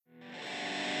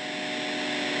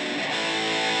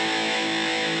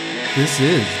This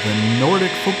is the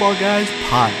Nordic Football Guys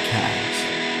podcast.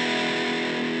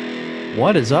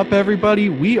 What is up, everybody?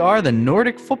 We are the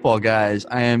Nordic Football Guys.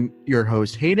 I am your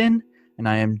host, Hayden, and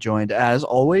I am joined, as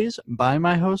always, by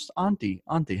my host, Antti.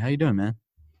 Antti, how you doing, man?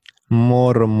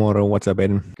 Moro, what's up,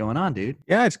 Aiden? What's going on, dude?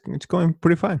 Yeah, it's going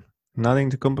pretty fine. Nothing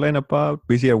to complain about.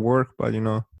 Busy at work, but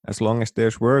as long as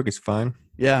there's work, it's fine.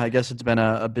 Yeah, I guess it's been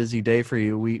a busy day for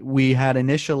you. We had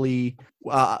initially,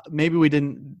 maybe we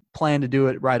didn't plan to do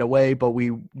it right away, but we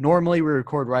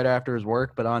record right after his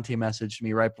work. But Auntie messaged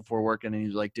me right before work, and he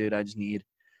was like, "Dude, I just need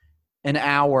an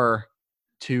hour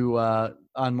to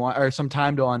unwind, or some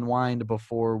time to unwind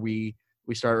before we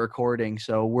start recording."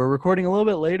 So we're recording a little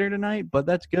bit later tonight, but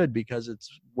that's good because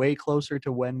it's way closer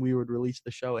to when we would release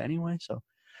the show anyway. So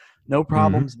no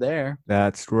problems there.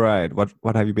 That's right.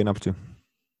 What have you been up to?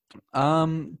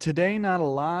 Today, not a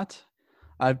lot.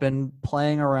 I've been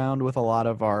playing around with a lot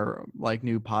of our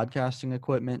new podcasting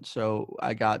equipment. So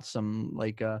I got some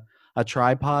a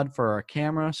tripod for our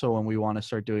camera. So when we want to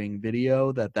start doing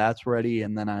video, that's ready.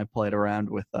 And then I played around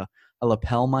with a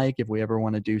lapel mic if we ever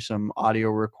want to do some audio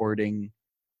recording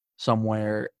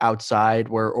somewhere outside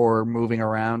or moving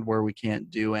around where we can't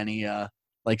do any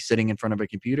sitting in front of a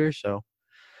computer. So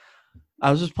I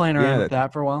was just playing around with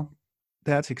that for a while.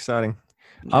 That's exciting.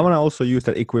 Yeah. I want to also use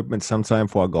that equipment sometime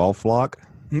for a golf vlog.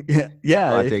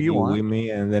 Yeah, I take you with me,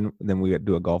 and then we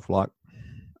do a golf vlog.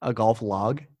 A golf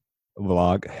log?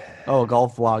 Vlog. Oh, a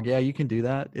golf vlog. Yeah, you can do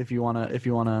that if you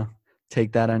wanna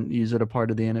take that and use it a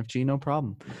part of the NFG. No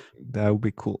problem. That would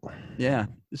be cool. Yeah.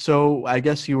 So I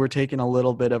guess you were taking a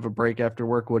little bit of a break after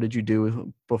work. What did you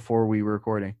do before we were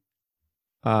recording?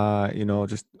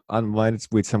 Just unwind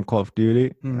with some Call of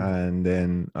Duty, and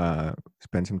then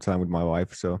spend some time with my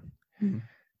wife. So.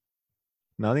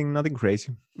 Nothing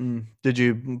crazy. Did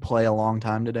you play a long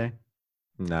time today?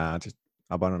 Nah, just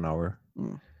about an hour.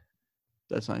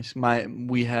 That's nice.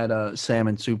 We had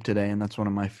salmon soup today, and that's one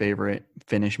of my favorite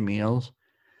Finnish meals.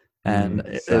 And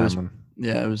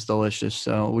it was delicious.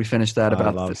 So we finished that about.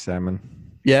 I love salmon.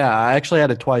 Yeah, I actually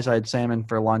had it twice. I had salmon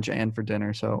for lunch and for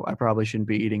dinner, so I probably shouldn't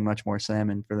be eating much more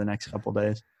salmon for the next couple of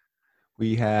days.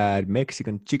 We had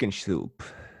Mexican chicken soup.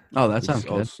 Oh, that sounds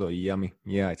good. Also yummy.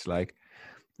 Yeah, it's like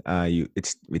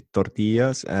it's with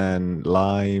tortillas and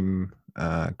lime,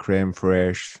 creme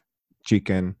fraiche,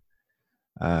 chicken,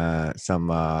 some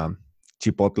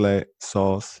chipotle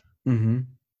sauce, and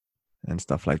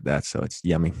stuff like that. So it's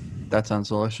yummy. That sounds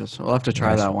delicious. We'll have to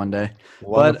try that one day.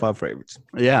 One of our favorites.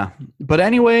 Yeah. But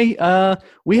anyway,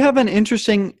 we have an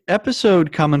interesting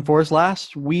episode coming for us.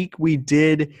 Last week we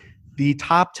did the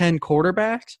top 10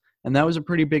 quarterbacks, and that was a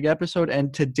pretty big episode.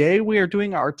 And today we are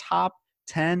doing our top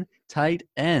 10 tight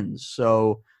ends.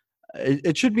 So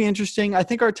it should be interesting. I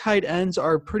think our tight ends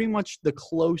are pretty much the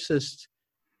closest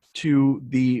to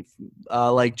the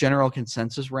general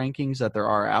consensus rankings that there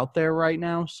are out there right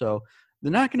now. So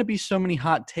they're not going to be so many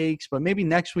hot takes, but maybe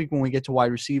next week when we get to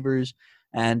wide receivers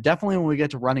and definitely when we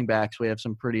get to running backs, we have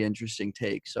some pretty interesting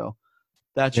takes. So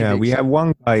that should be we have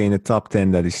one guy in the top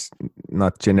 10 that is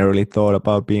not generally thought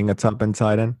about being a top end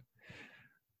tight end.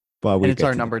 But it's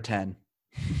our number 10.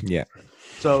 Yeah.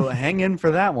 So hang in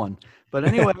for that one. But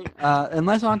anyway,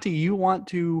 unless, Auntie, you want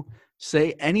to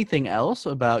say anything else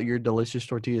about your delicious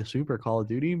tortilla soup or Call of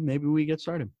Duty, maybe we get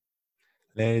started.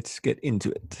 Let's get into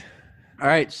it. All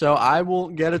right, so I will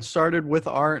get it started with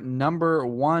our number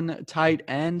 1 tight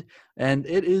end, and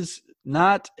it is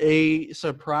not a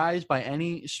surprise by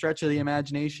any stretch of the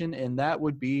imagination, and that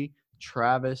would be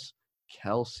Travis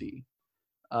Kelce.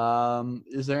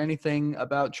 Is there anything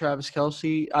about Travis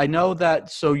Kelce? I know that,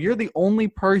 so you're the only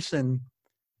person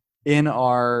in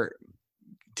our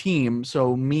team,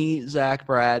 so me, Zach,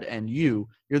 Brad, and you're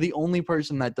the only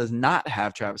person that does not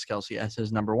have Travis Kelce as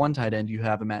his number 1 tight end. You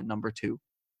have him at number 2.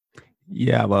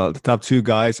 Yeah, well, the top 2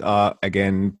 guys are,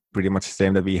 again, pretty much the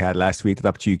same that we had last week. The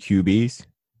top 2 QBs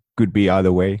could be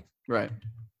either way. Right.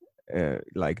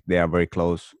 They are very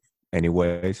close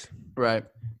anyways. Right.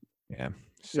 Yeah.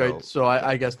 Right. So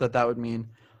I guess that would mean,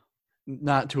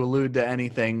 not to allude to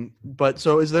anything, but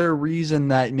so is there a reason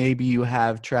that maybe you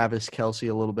have Travis Kelce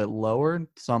a little bit lower?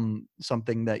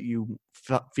 Something that you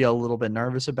feel a little bit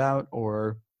nervous about,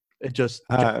 or it just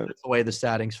the way the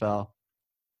statings fell?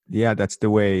 Yeah, that's the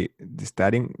way the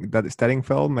statting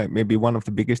fell. Maybe one of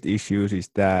the biggest issues is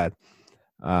that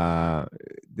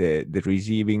the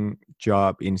receiving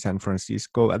job in San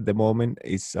Francisco at the moment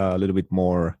is a little bit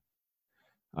more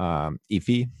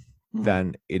iffy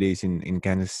than it is in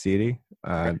Kansas City.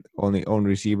 Only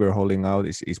receiver holding out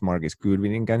is Marcus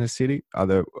Goodwin in Kansas City.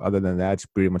 Other than that, it's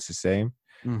pretty much the same.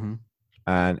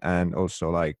 And also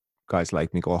like guys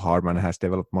like Nicole Hardman has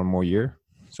developed one more year.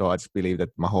 So I just believe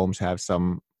that Mahomes have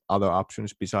some other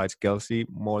options besides Kelsey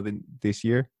more than this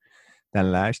year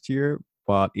than last year.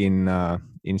 But in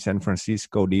San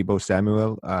Francisco, Deebo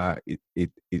Samuel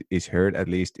it is hurt, at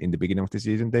least in the beginning of the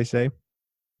season, they say.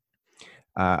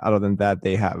 Other than that,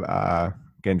 they have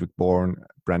Kendrick Bourne,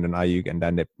 Brandon Ayuk,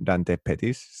 and Dante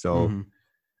Pettis. So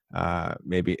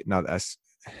maybe not as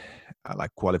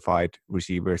like qualified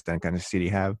receivers than Kansas City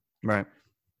have. Right.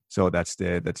 So that's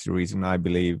the reason I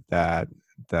believe that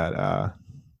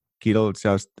Kittle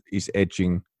just is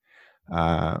edging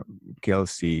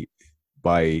Kelsey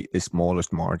by the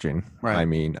smallest margin. Right. I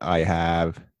mean, I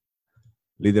have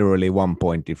literally 1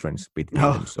 point difference between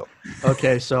them. So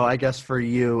okay, so I guess for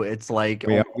you, it's like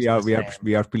we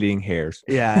are splitting hairs.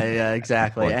 Yeah,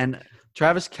 exactly. And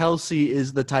Travis Kelce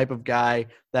is the type of guy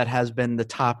that has been the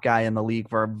top guy in the league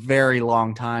for a very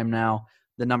long time now,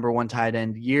 the number one tight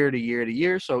end year to year to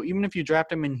year. So even if you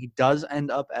draft him and he does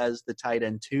end up as the tight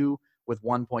end 2 with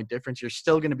 1 point difference, you're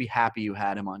still going to be happy you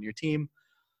had him on your team.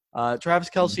 Travis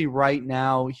Kelce right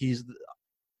now, he's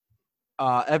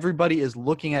everybody is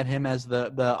looking at him as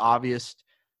the obvious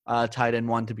tight end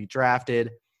 1 to be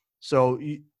drafted. So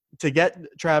to get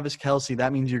Travis Kelce,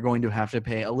 that means you're going to have to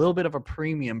pay a little bit of a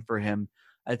premium for him.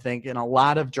 I think in a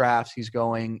lot of drafts, he's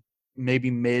going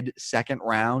maybe mid-second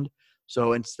round.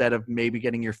 So instead of maybe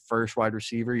getting your first wide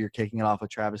receiver, you're kicking it off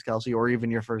with Travis Kelce, or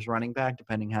even your first running back,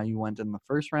 depending how you went in the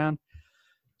first round.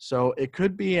 So it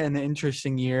could be an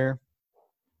interesting year.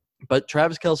 But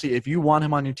Travis Kelce, if you want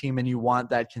him on your team and you want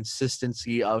that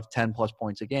consistency of 10-plus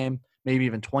points a game, maybe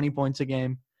even 20 points a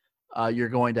game, you're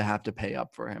going to have to pay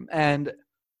up for him. And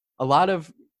a lot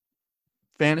of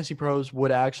fantasy pros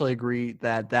would actually agree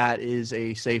that that is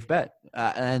a safe bet.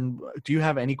 And do you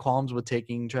have any qualms with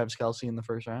taking Travis Kelce in the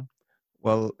first round?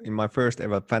 Well, in my first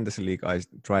ever fantasy league, I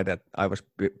tried that. I was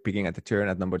picking at the turn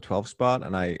at number 12 spot,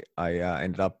 and I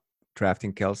ended up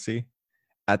drafting Kelce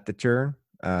at the turn.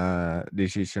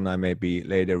 Decision I maybe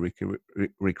later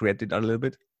regretted a little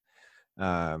bit.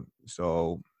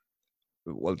 So,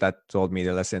 well, that taught me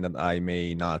the lesson that I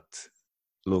may not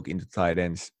look into tight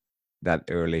ends that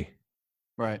early.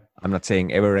 Right. I'm not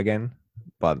saying ever again,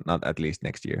 but not at least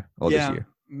next year or this year.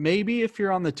 Maybe if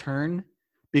you're on the turn,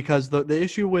 because the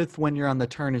issue with when you're on the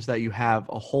turn is that you have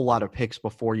a whole lot of picks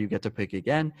before you get to pick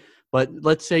again. But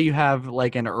let's say you have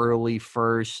like an early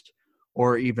first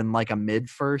or even like a mid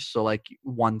first, so like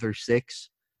 1 through 6.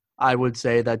 I would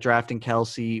say that drafting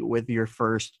Kelce with your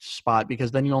first spot,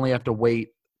 because then you only have to wait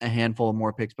a handful of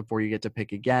more picks before you get to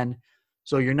pick again.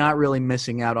 So you're not really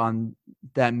missing out on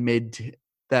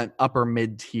that upper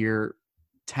mid tier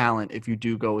talent if you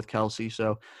do go with Kelce.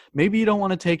 So maybe you don't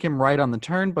want to take him right on the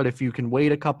turn, but if you can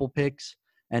wait a couple picks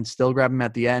and still grab him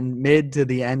at the end, mid to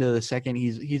the end of the second,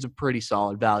 he's a pretty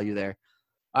solid value there.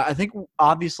 I think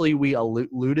obviously we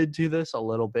alluded to this a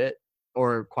little bit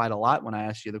or quite a lot when I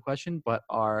asked you the question, but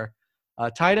our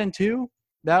tight end 2,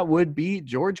 that would be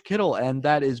George Kittle, and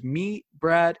that is me,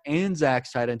 Brad, and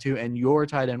Zach's tight end 2, and your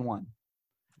tight end 1.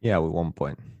 Yeah, with 1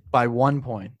 point. By 1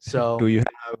 point. So do you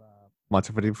have much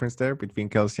of a difference there between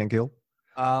Kelce and Kittle?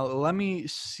 Let me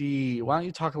see. Why don't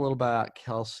you talk a little about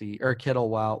Kelce or Kittle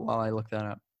while I look that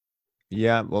up?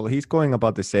 Yeah, well, he's going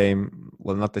about the same.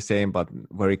 Well, not the same, but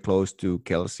very close to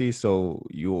Kelce. So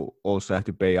you also have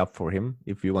to pay up for him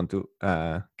if you want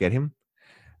to get him.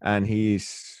 And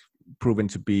he's proven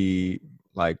to be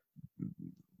like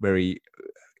very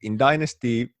in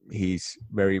Dynasty. He's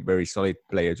very, very solid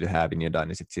player to have in your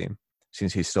Dynasty team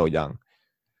since he's so young.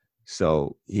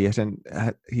 So he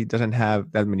doesn't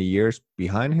have that many years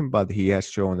behind him, but he has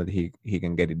shown that he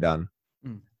can get it done.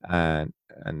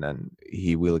 And then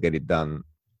he will get it done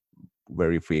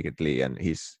very frequently, and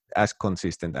he's as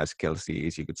consistent as Kelce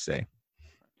is, you could say,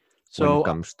 when it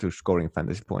comes to scoring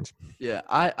fantasy points. Yeah,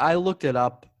 I looked it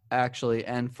up actually,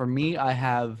 and for me, I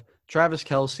have Travis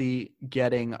Kelce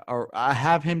I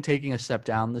have him taking a step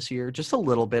down this year, just a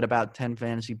little bit, about 10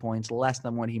 fantasy points less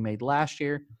than what he made last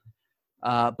year,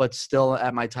 but still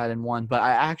at my tight end 1. But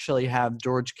I actually have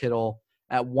George Kittle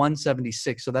at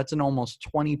 176, so that's an almost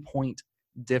 20-point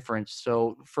difference.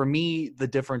 So for me, the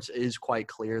difference is quite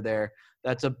clear there.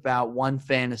 That's about 1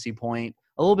 fantasy point,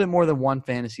 a little bit more than 1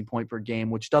 fantasy point per game,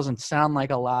 which doesn't sound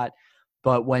like a lot,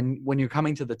 but when you're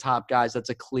coming to the top guys, that's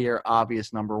a clear,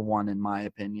 obvious number 1 in my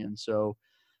opinion. So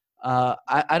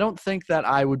I don't think that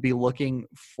I would be looking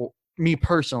for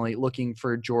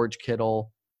George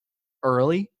Kittle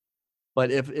early. But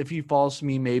if he falls to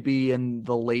me maybe in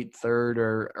the late 3rd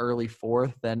or early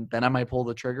 4th, then I might pull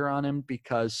the trigger on him,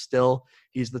 because still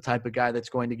he's the type of guy that's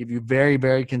going to give you very,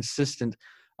 very consistent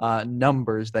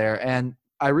numbers there. And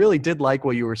I really did like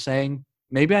what you were saying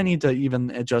maybe I need to even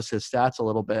adjust his stats a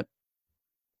little bit.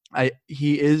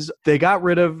 They got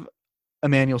rid of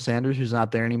Emmanuel Sanders, who's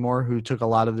not there anymore, who took a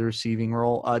lot of the receiving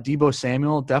role. Deebo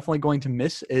Samuel definitely going to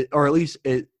miss it, or at least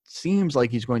it seems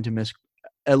like he's going to miss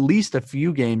at least a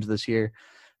few games this year.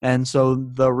 And so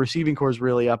the receiving core is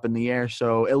really up in the air.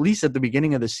 So at least at the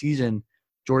beginning of the season,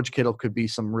 George Kittle could be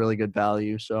some really good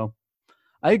value. So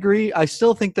I agree. I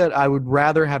still think that I would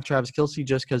rather have Travis Kelce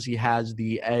just because he has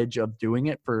the edge of doing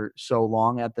it for so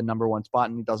long at the number one spot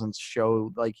and he doesn't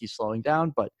show like he's slowing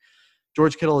down. But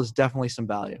George Kittle is definitely some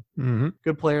value. Mm-hmm.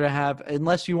 Good player to have.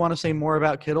 Unless you want to say more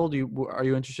about Kittle, are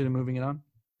you interested in moving it on?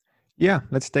 Yeah,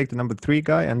 let's take the number 3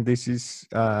 guy, and this is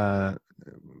the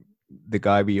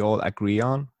guy we all agree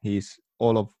on. He's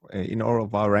in all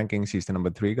of our rankings, he's the number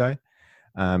 3 guy.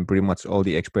 Pretty much all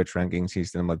the experts rankings,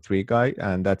 he's the number 3 guy,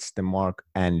 and that's the Mark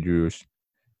Andrews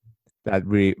that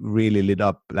really lit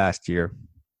up last year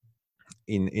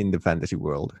in the fantasy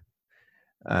world.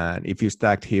 And if you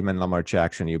stacked him and Lamar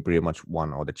Jackson, you pretty much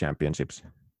won all the championships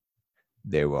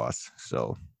there was.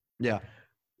 So yeah,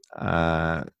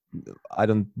 I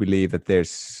don't believe that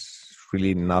there's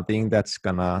really nothing that's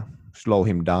gonna slow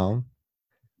him down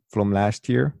from last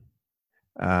year.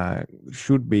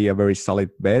 Should be a very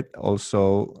solid bet.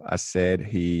 Also, as said,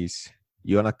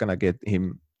 you're not gonna get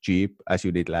him cheap as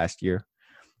you did last year,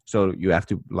 so you have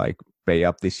to like pay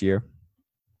up this year.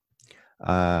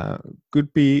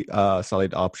 Could be a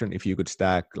solid option if you could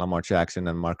stack Lamar Jackson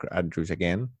and Mark Andrews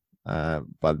again.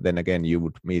 But then again, you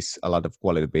would miss a lot of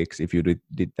quality picks if you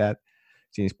did that,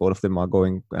 since both of them are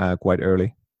going quite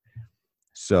early.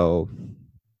 So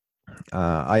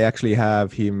I actually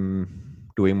have him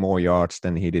doing more yards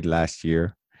than he did last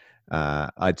year.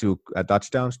 I took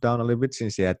touchdowns down a little bit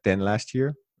since he had 10 last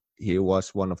year. He was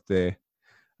one of the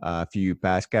few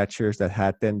pass catchers that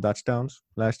had 10 touchdowns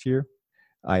last year.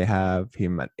 I have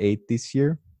him at 8 this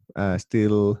year,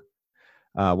 still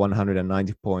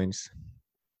 190 points.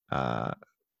 I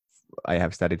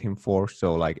have started him 4,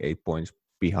 so like 8 points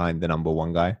behind the number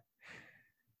 1 guy.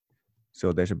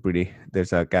 So there's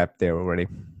a gap there already.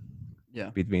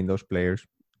 Yeah, between those players.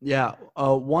 Yeah,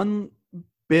 one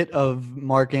bit of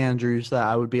Mark Andrews that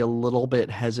I would be a little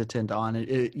bit hesitant on.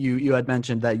 You had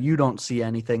mentioned that you don't see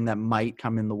anything that might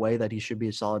come in the way that he should be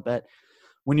a solid bet.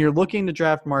 When you're looking to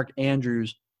draft Mark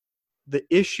Andrews, the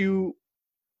issue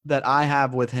that I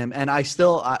have with him, and I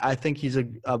think he's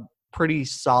a pretty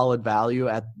solid value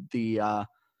at the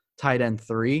tight end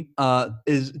 3,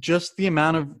 is just the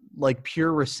amount of like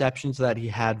pure receptions that he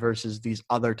had versus these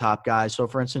other top guys. So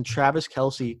for instance, Travis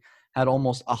Kelce had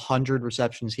almost 100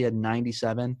 receptions. He had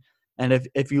 97. And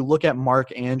if you look at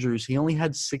Mark Andrews, he only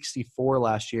had 64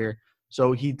 last year.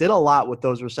 So he did a lot with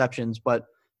those receptions. But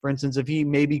for instance, if he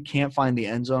maybe can't find the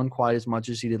end zone quite as much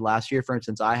as he did last year, for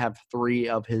instance, I have 3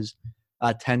 of his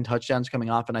 10 touchdowns coming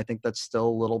off, and I think that's still a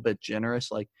little bit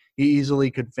generous. Like he easily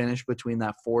could finish between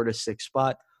that 4 to 6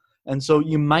 spot. And so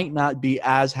you might not be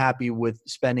as happy with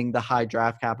spending the high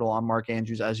draft capital on Mark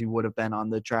Andrews as you would have been on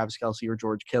the Travis Kelce or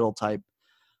George Kittle type.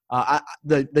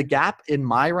 The gap in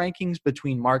my rankings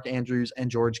between Mark Andrews and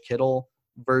George Kittle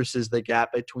versus the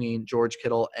gap between George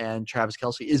Kittle and Travis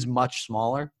Kelce is much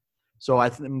smaller. So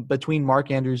between Mark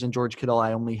Andrews and George Kittle,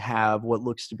 I only have what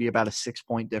looks to be about a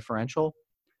 6-point differential.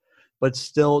 But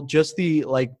still, just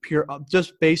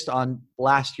based on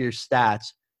last year's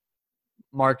stats,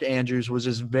 Mark Andrews was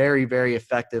just very, very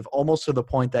effective, almost to the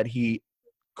point that he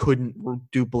couldn't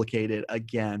duplicate it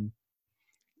again.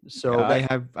 So I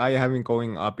have him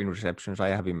going up in receptions. I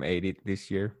have him 80 this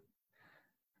year.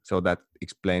 So that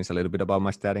explains a little bit about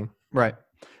my statting. Right.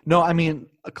 No, I mean,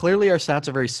 clearly our stats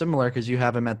are very similar because you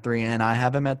have him at 3 and I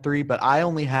have him at 3, but I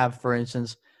only have, for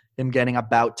instance, him getting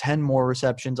about 10 more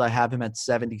receptions. I have him at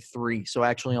 73, so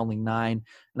actually only 9.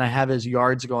 And I have his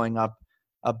yards going up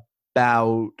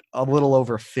about a little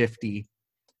over 50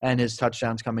 and his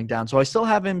touchdowns coming down. So I still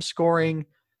have him scoring.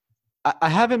 I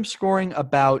have him scoring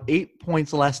about 8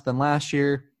 points less than last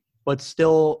year, but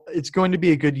still it's going to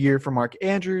be a good year for Mark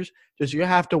Andrews. Just you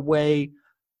have to weigh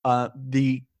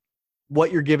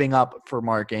what you're giving up for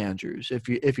Mark Andrews,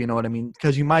 if you know what I mean,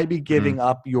 because you might be giving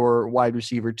up your wide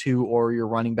receiver 2 or your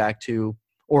running back 2,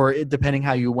 or depending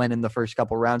how you went in the first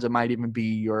couple rounds, it might even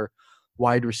be your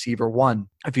wide receiver 1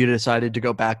 if you decided to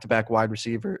go back-to-back wide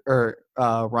receiver or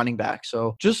running back.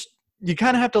 So just you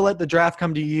kind of have to let the draft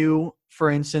come to you. For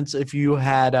instance, if you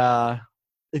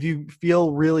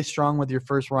feel really strong with your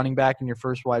first running back and your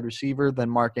first wide receiver, then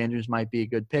Mark Andrews might be a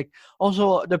good pick.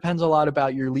 Also, it depends a lot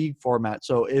about your league format.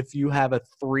 So if you have a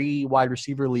 3 wide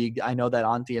receiver league, I know that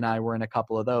Antti and I were in a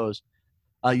couple of those,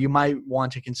 you might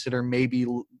want to consider maybe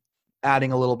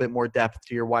adding a little bit more depth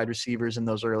to your wide receivers in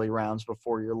those early rounds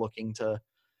before you're looking to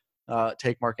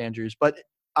take Mark Andrews. But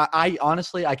I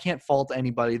honestly, I can't fault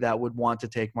anybody that would want to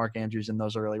take Mark Andrews in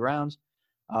those early rounds.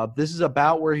 This is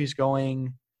about where he's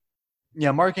going.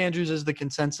 Yeah, Mark Andrews is the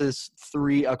consensus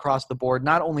 3 across the board,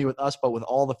 not only with us, but with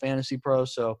all the fantasy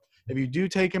pros. So if you do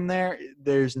take him there,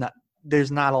 there's not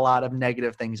a lot of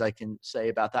negative things I can say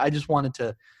about that. I just wanted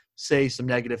to say some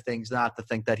negative things, not to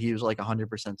think that he was like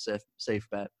 100% safe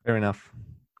bet. Fair enough.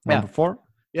 Number 4?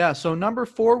 Yeah, so number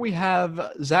 4, we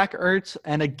have Zach Ertz.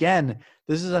 And again,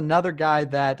 this is another guy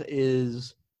that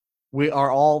we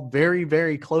are all very,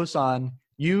 very close on.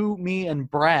 You, me, and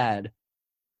Brad,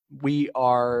 we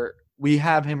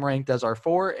have him ranked as our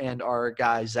 4, and our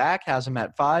guy Zach has him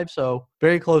at 5. So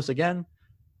very close again.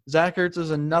 Zach Ertz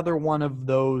is another one of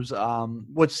those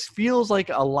what feels like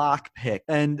a lock pick,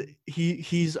 and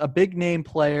he's a big name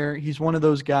player. He's one of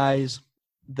those guys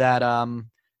that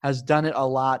has done it a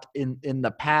lot in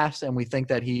the past, and we think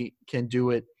that he can do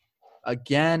it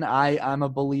again. I'm a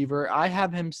believer. I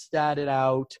have him statted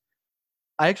out.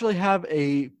 I actually have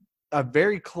a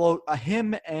very close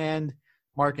him and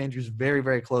Mark Andrews very,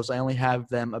 very close. I only have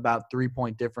them about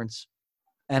 3-point difference.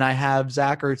 And I have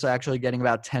Zach Ertz actually getting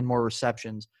about 10 more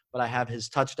receptions, but I have his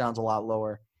touchdowns a lot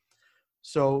lower.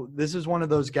 So this is one of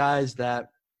those guys that,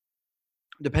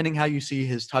 depending how you see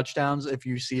his touchdowns, if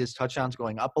you see his touchdowns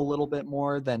going up a little bit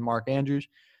more than Mark Andrews,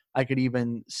 I could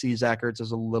even see Zach Ertz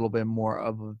as a little bit more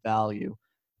of a value.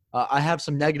 I have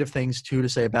some negative things, too, to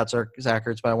say about Zach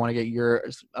Ertz, but I want to get your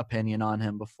opinion on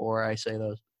him before I say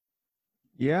those.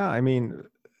 Yeah, I mean,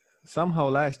 somehow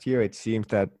last year it seemed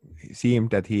that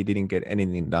he didn't get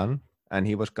anything done, and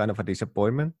he was kind of a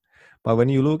disappointment. But when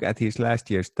you look at his last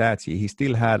year's stats, he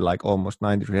still had like almost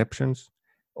 90 receptions,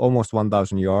 almost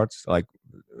 1,000 yards, like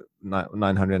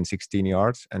 916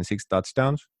 yards and 6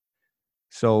 touchdowns.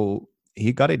 So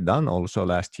he got it done also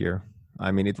last year.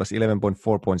 I mean, it was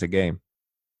 11.4 points a game.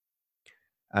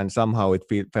 And somehow it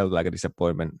felt like a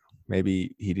disappointment.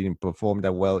 Maybe he didn't perform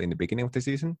that well in the beginning of the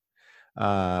season.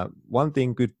 One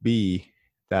thing could be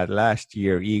that last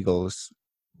year Eagles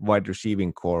wide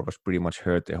receiving core was pretty much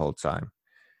hurt the whole time.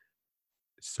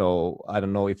 So I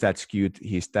don't know if that skewed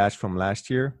his stats from last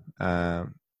year.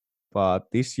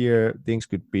 But this year things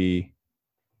could be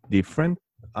different.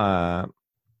 I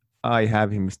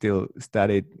have him still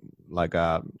statted like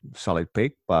a solid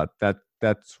pick, but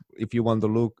that's if you want to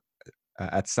look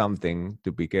at something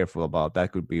to be careful about,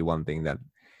 that could be one thing, that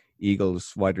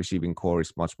Eagles wide receiving core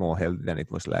is much more healthy than it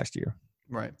was last year.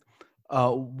 Right.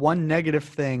 One negative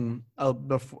thing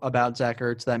about Zach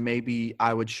Ertz that maybe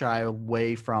I would shy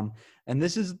away from, and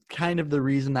this is kind of the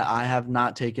reason that I have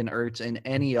not taken Ertz in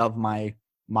any of my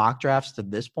mock drafts to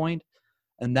this point,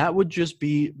 and that would just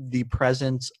be the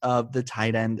presence of the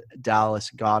tight end Dallas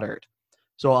Goedert.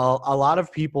 So a lot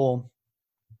of people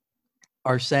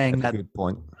are saying That's a good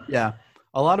point. Yeah.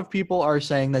 A lot of people are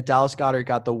saying that Dallas Goedert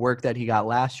got the work that he got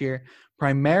last year,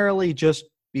 primarily just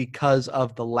because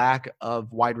of the lack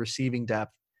of wide receiving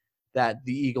depth that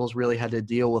the Eagles really had to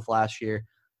deal with last year.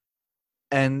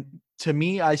 And to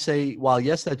me, I say, while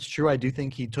yes, that's true, I do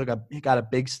think he got a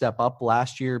big step up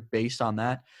last year based on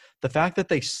that. The fact that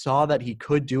they saw that he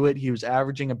could do it, he was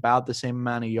averaging about the same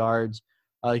amount of yards.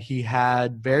 He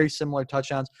had very similar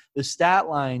touchdowns. The stat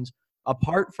lines,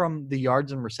 apart from the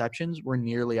yards and receptions, were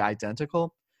nearly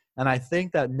identical. And I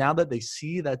think that now that they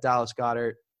see that Dallas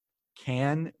Goedert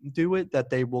can do it, that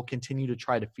they will continue to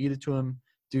try to feed it to him,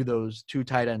 do those 2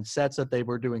 tight end sets that they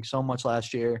were doing so much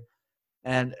last year.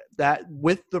 And that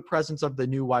with the presence of the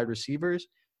new wide receivers,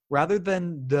 rather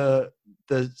than the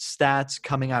stats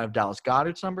coming out of Dallas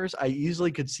Goedert's numbers, I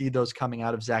easily could see those coming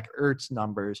out of Zach Ertz's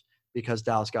numbers because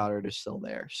Dallas Goedert is still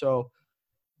there. So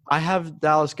I have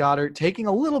Dallas Goedert taking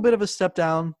a little bit of a step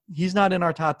down. He's not in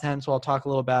our top 10, so I'll talk a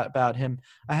little bit about him.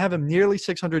 I have him nearly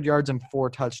 600 yards and 4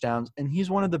 touchdowns, and he's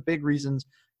one of the big reasons,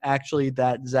 actually,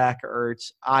 that Zach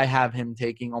Ertz, I have him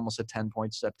taking almost a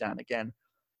 10-point step down again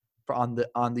on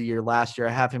the year last year.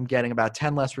 I have him getting about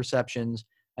 10 less receptions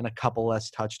and a couple less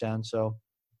touchdowns. So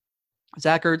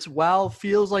Zach Ertz, while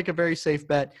feels like a very safe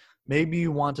bet, maybe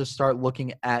you want to start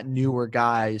looking at newer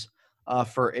guys,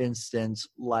 for instance,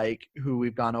 like who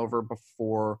we've gone over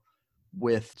before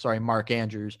with, Mark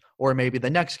Andrews, or maybe the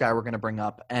next guy we're going to bring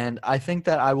up. And I think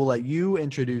that I will let you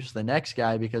introduce the next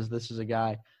guy because this is a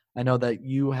guy I know that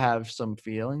you have some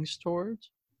feelings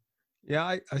towards. Yeah,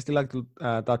 I still like to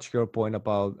touch your point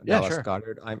about Dallas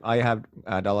Goedert. I have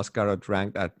Dallas Goedert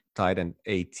ranked at tight end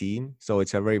 18, so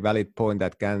it's a very valid point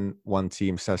that can one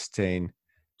team sustain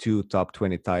 2 top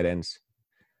 20 tight ends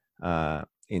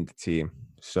in the team.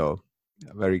 So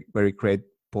very, very great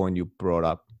point you brought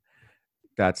up.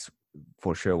 that's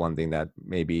for sure one thing that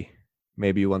maybe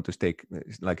you want to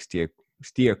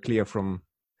steer clear from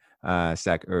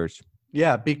Zach Ertz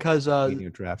Yeah, because in your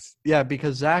drafts.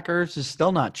 Zach Ertz is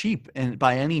still not cheap and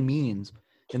by any means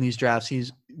in these drafts.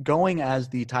 He's going as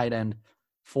the tight end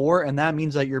 4, and that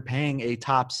means that you're paying a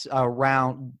top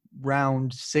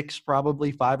round 6,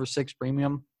 probably 5 or 6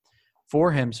 premium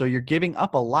for him. So you're giving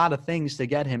up a lot of things to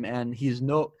get him, and he's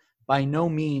by no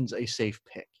means a safe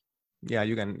pick. Yeah,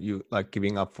 you like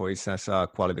giving up for his as a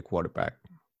quality quarterback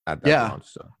at that round.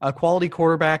 So a quality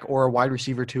quarterback or a wide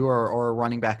receiver 2 or a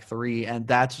running back 3, and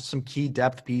that's some key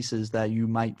depth pieces that you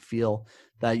might feel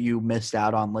that you missed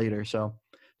out on later. So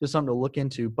just something to look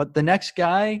into. But the next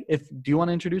guy, do you want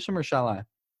to introduce him or shall I?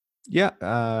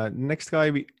 Yeah, next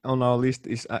guy on our list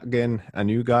is again a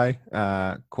new guy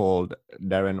called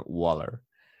Darren Waller.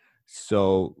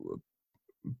 So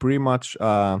pretty much,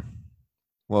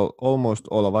 almost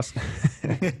all of us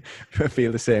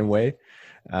feel the same way.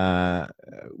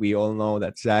 We all know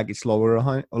that Zach is lower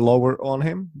on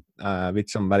him with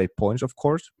some valid points, of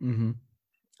course. Mm-hmm.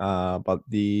 But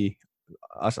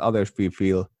us others, we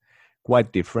feel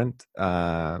quite different.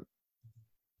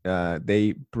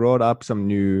 They brought up some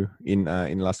new in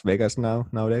Las Vegas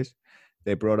nowadays.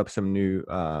 They brought up some new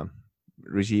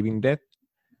receiving depth,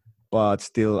 but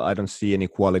still I don't see any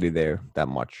quality there that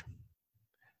much.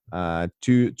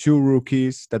 Two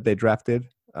rookies that they drafted.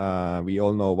 We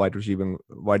all know wide receiving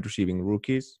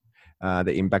rookies.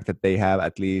 The impact that they have,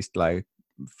 at least like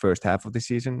first half of the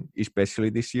season,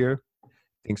 especially this year,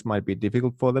 things might be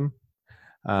difficult for them.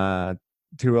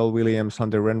 Tyrell Williams,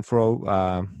 Hunter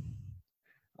Renfrow.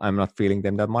 I'm not feeling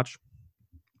them that much.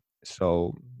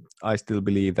 So I still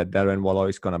believe that Darren Waller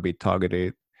is going to be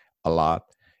targeted a lot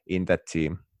in that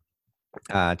team.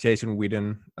 Jason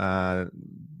Witten,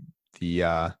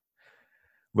 the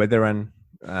veteran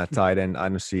tight end, I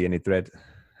don't see any threat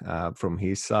from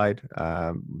his side.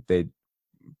 They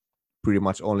pretty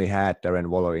much only had Darren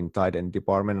Waller in tight end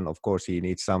department. And of course, he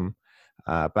needs some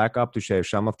backup to share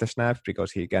some of the snaps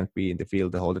because he can't be in the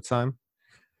field the whole time.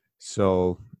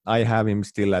 So I have him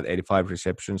still at 85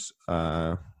 receptions,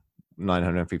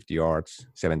 950 yards,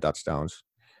 7 touchdowns,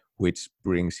 which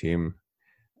brings him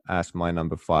as my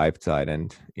number 5 tight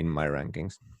end in my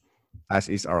rankings, as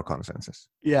is our consensus.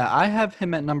 Yeah, I have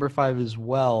him at number 5 as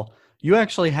well. You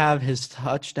actually have his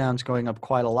touchdowns going up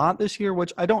quite a lot this year,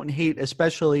 which I don't hate,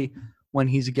 especially when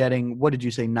he's getting, what did you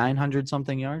say, 900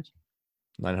 something yards?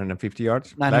 950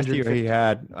 yards. 950. Last year he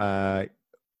had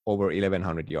over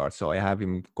 1,100 yards, so I have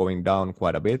him going down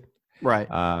quite a bit. Right.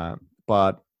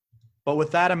 But with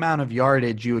that amount of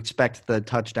yardage, you expect the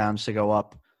touchdowns to go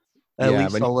up at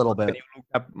least a little bit. When you look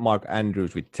at Mark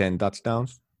Andrews with 10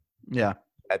 touchdowns, yeah,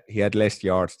 he had less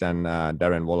yards than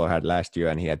Darren Waller had last year,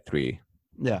 and he had 3.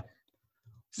 Yeah.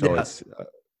 So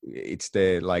it's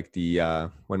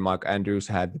when Mark Andrews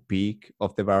had the peak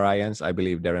of the variance, I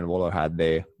believe Darren Waller had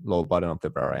the low bottom of the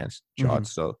variance chart. Mm-hmm.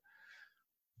 So.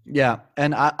 Yeah,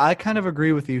 and I kind of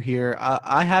agree with you here.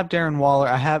 I have Darren Waller.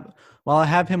 I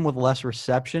have him with less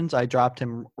receptions. I dropped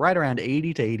him right around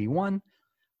 80 to 81.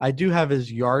 I do have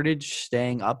his yardage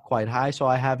staying up quite high, so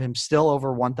I have him still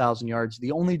over 1,000 yards.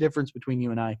 The only difference between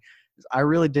you and I is I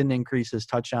really didn't increase his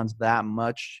touchdowns that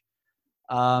much.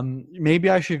 Maybe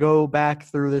I should go back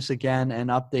through this again and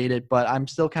update it, but I'm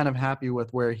still kind of happy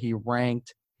with where he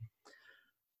ranked.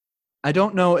 I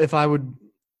don't know if I would –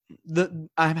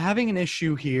 I'm having an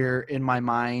issue here in my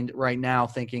mind right now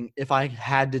thinking if I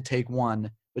had to take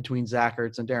one between Zach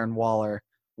Ertz and Darren Waller,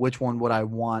 which one would I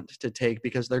want to take?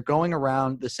 Because they're going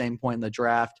around the same point in the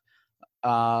draft.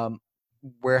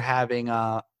 We're having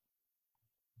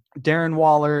Darren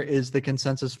Waller is the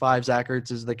consensus 5. Zach Ertz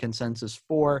is the consensus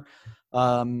 4.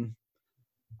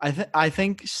 I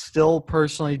think still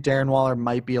personally Darren Waller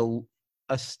might be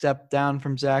a step down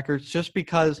from Zach Ertz just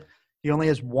because he only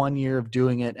has 1 year of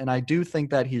doing it, and I do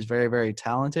think that he's very, very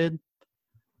talented.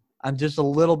 I'm just a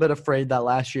little bit afraid that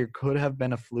last year could have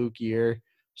been a fluke year.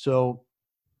 So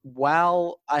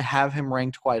while I have him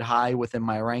ranked quite high within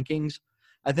my rankings,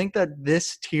 I think that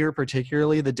this tier,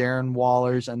 particularly the Darren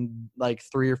Wallers and like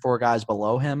 3 or 4 guys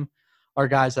below him, are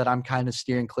guys that I'm kind of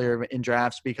steering clear of in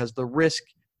drafts because the risk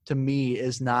to me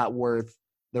is not worth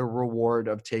the reward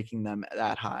of taking them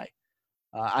that high.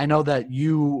 I know that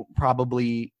you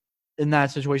probably – in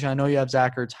that situation, I know you have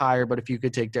Zach Ertz higher, but if you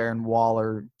could take Darren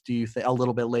Waller, do you think a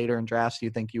little bit later in drafts, do you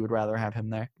think you would rather have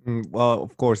him there? Well,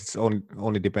 of course, it's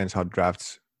only depends how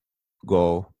drafts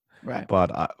go. Right.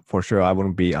 But for sure, I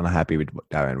wouldn't be unhappy with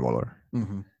Darren Waller.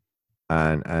 Mm-hmm.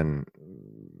 And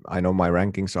I know my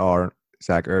rankings are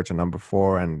Zach Ertz at number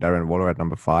 4 and Darren Waller at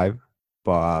number 5,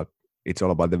 but it's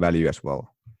all about the value as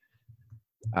well.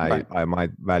 Right. I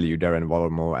might value Darren Waller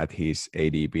more at his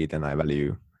ADP than I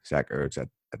value Zach Ertz at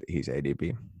his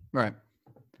ADP. Right.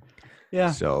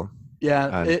 Yeah. So,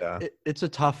 Yeah, and it's a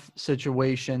tough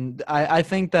situation. I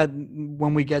think that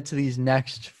when we get to these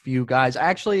next few guys,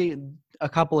 actually a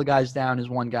couple of guys down is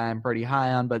one guy I'm pretty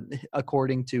high on, but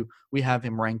according to we have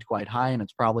him ranked quite high, and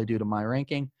it's probably due to my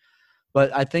ranking.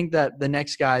 But I think that the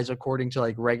next guys, according to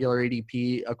like regular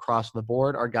ADP across the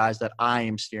board, are guys that I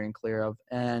am steering clear of.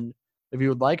 And if you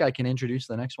would like, I can introduce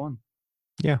the next one.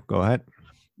 yeah, go ahead.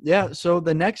 Yeah, so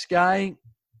the next guy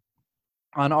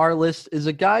on our list is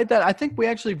a guy that I think we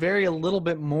actually vary a little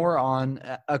bit more on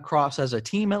across as a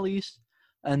team, at least,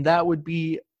 and that would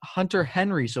be Hunter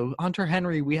Henry. So Hunter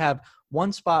Henry, we have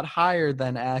one spot higher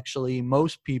than actually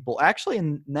most people.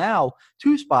 Actually, now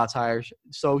 2 spots higher.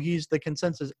 So he's the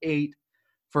consensus 8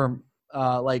 for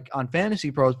like on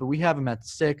Fantasy Pros, but we have him at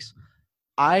 6.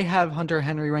 I have Hunter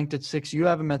Henry ranked at 6. You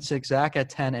have him at 6. Zach at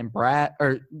 10, and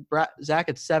Zach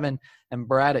at 7, and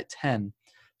Brad at 10.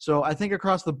 So I think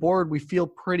across the board we feel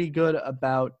pretty good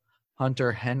about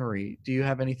Hunter Henry. Do you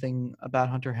have anything about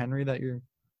Hunter Henry that you're?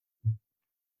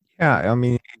 Yeah, I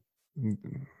mean,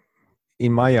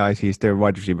 in my eyes, he's the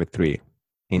wide receiver 3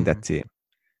 in that team.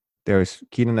 There's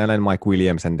Keenan Allen, Mike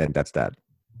Williams, and then that's that.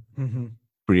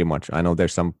 Pretty much. I know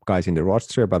there's some guys in the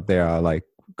roster, but there are like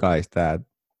guys that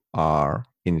are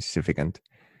insignificant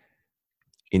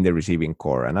in the receiving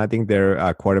core, and I think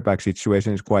their quarterback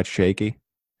situation is quite shaky.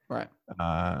 Right.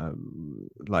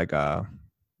 Like a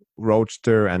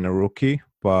roadster and a rookie,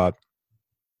 but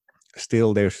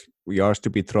still there's yards to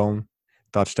be thrown,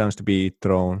 touchdowns to be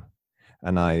thrown,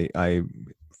 and I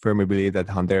firmly believe that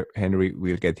Hunter Henry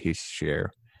will get his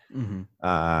share.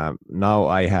 Now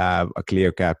I have a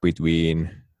clear gap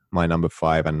between my number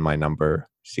 5 and my number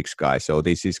 6 guy, so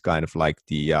this is kind of like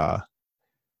the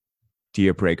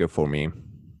tier breaker for me.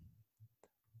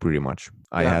 Pretty much,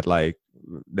 I had like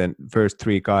the first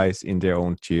 3 guys in their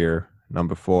own tier,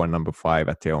 number 4 and number 5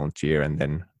 at their own tier, and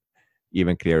then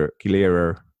even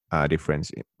clearer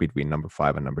difference between number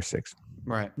 5 and number 6.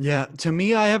 Right. Yeah. To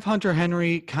me, I have Hunter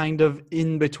Henry kind of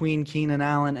in between Keenan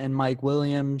Allen and Mike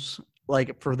Williams,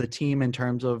 like for the team in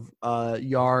terms of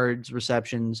yards,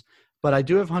 receptions. But I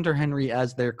do have Hunter Henry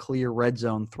as their clear red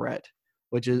zone threat,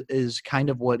 which is kind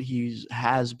of what he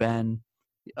has been.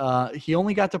 He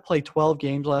only got to play 12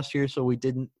 games last year, so we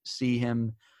didn't see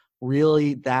him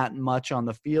really that much on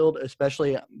the field,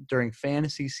 especially during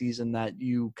fantasy season, that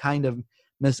you kind of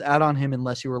miss out on him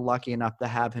unless you were lucky enough to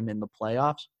have him in the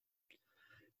playoffs.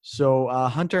 So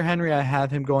Hunter Henry, I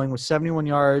have him going with 71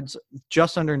 yards,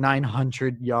 just under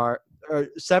 900 yards,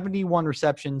 71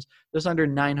 receptions, just under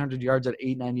 900 yards at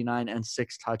 899 and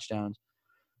 6 touchdowns.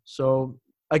 So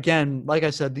again, like I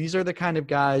said, these are the kind of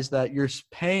guys that you're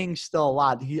paying still a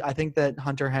lot. I think that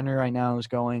Hunter Henry right now is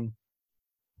going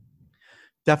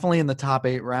definitely in the top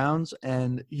 8 rounds,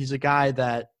 and he's a guy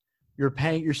that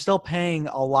you're still paying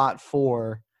a lot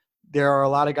for. There are a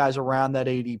lot of guys around that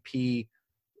ADP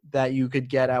that you could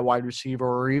get at wide receiver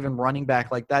or even running back.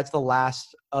 Like that's the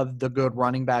last of the good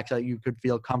running backs that you could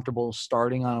feel comfortable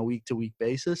starting on a week-to-week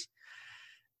basis.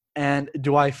 And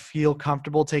do I feel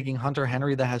comfortable taking Hunter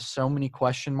Henry that has so many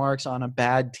question marks on a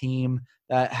bad team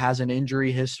that has an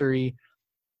injury history?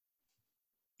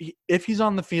 If he's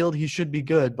on the field, he should be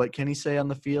good, but can he stay on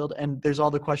the field? And there's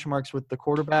all the question marks with the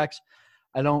quarterbacks.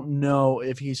 I don't know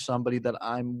if he's somebody that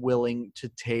I'm willing to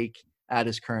take at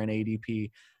his current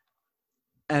ADP.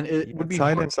 And it would be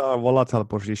tight ends are volatile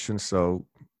positions, so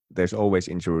there's always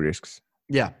injury risks.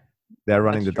 Yeah. They're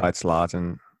running the tight slots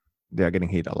and they're getting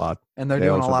hit a lot. And they're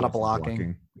doing a lot of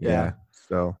blocking. Yeah.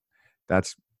 So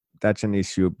that's an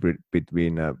issue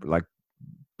between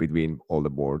all the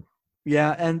board.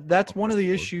 Yeah, and that's one of the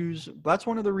issues. That's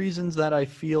one of the reasons that I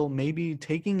feel maybe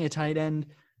taking a tight end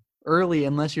early,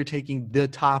 unless you're taking the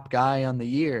top guy on the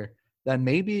year, then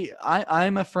maybe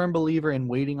I'm a firm believer in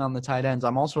waiting on the tight ends.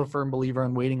 I'm also a firm believer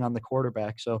in waiting on the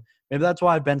quarterback. So maybe that's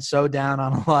why I've been so down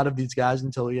on a lot of these guys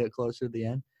until we get closer to the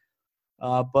end.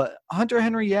 But Hunter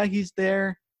Henry, yeah, he's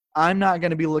there. I'm not going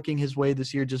to be looking his way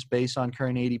this year just based on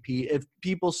current ADP. If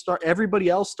everybody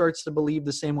else starts to believe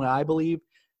the same way I believe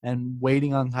and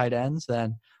waiting on tight ends,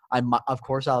 then of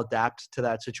course I'll adapt to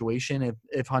that situation.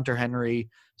 If Hunter Henry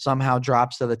somehow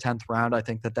drops to the 10th round, I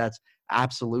think that's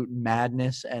absolute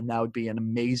madness, and that would be an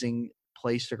amazing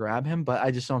place to grab him, but I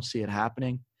just don't see it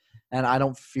happening. And I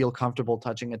don't feel comfortable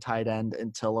touching a tight end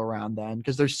until around then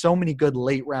because there's so many good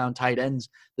late round tight ends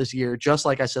this year, just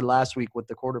like I said last week with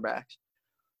the quarterbacks.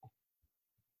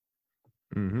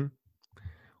 Mm-hmm.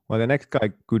 Well, the next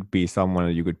guy could be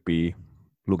someone you could be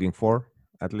looking for,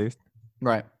 at least.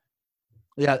 Right.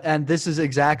 Yeah, and this is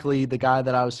exactly the guy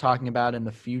that I was talking about in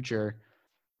the future.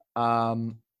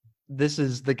 Um, this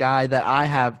is the guy that I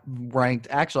have ranked.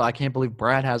 Actually, I can't believe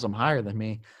Brad has him higher than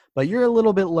me. But you're a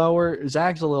little bit lower.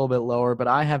 Zach's a little bit lower, but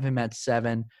I have him at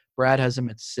 7. Brad has him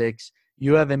at 6.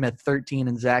 You have him at 13,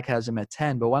 and Zach has him at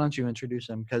 10. But why don't you introduce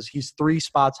him? Because he's 3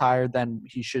 spots higher than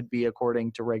he should be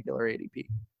according to regular ADP.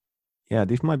 Yeah,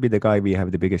 this might be the guy we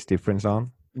have the biggest difference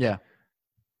on. Yeah.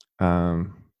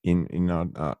 In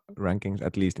our rankings,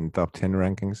 at least in top 10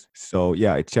 rankings. So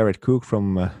yeah, it's Jared Cook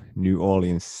from New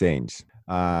Orleans Saints.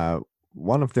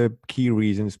 One of the key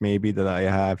reasons maybe that I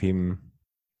have him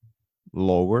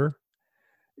lower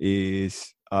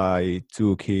is I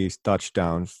took his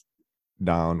touchdowns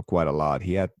down quite a lot.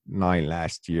 He had 9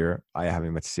 last year. I have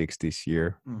him at 6 this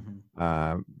year.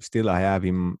 Still, I have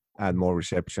him add more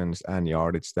receptions and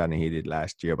yardage than he did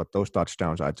last year. But those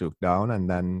touchdowns I took down, and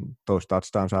then those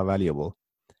touchdowns are valuable.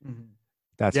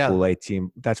 That's full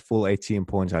 18. That's full 18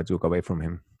 points I took away from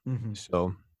him.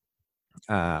 So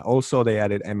also they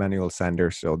added Emmanuel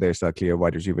Sanders, so there's a clear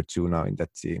wide receiver 2 now in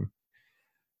that team.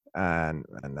 And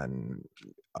then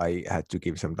I had to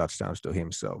give some touchdowns to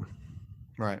him. So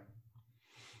right.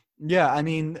 Yeah, I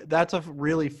mean, that's a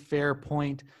really fair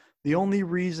point. The only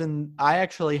reason I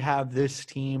actually have this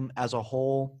team as a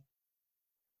whole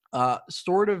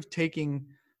sort of taking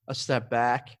a step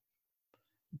back,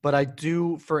 but I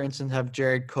do, for instance, have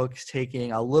Jared Cook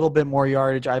taking a little bit more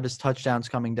yardage. I have his touchdowns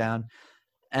coming down.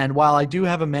 And while I do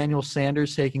have Emmanuel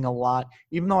Sanders taking a lot,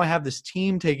 even though I have this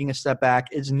team taking a step back,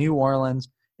 it's New Orleans,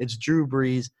 it's Drew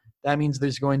Brees. That means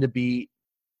there's going to be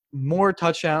more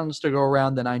touchdowns to go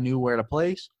around than I knew where to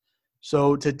place.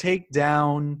 So to take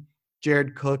down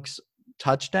Jared Cook's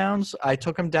touchdowns, I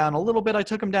took him down a little bit. I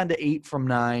took him down to 8 from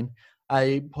 9.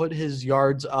 I put his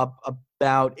yards up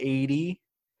about 80,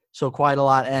 so quite a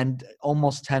lot, and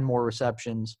almost 10 more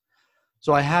receptions.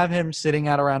 So I have him sitting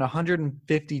at around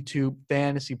 152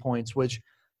 fantasy points, which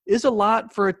is a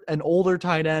lot for an older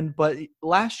tight end. But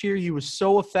last year he was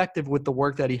so effective with the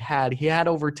work that he had. He had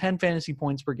over 10 fantasy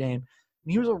points per game.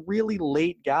 And he was a really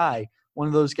late guy, one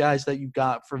of those guys that you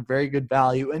got for very good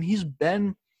value. And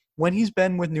when he's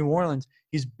been with New Orleans,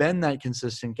 he's been that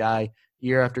consistent guy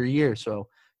year after year. So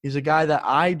he's a guy that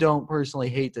I don't personally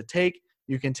hate to take.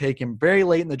 You can take him very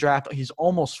late in the draft. He's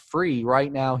almost free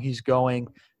right now. He's going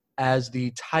as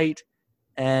the tight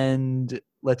end.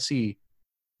 Let's see.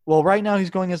 Well, right now he's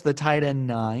going as the tight end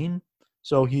 9.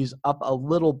 So he's up a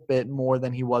little bit more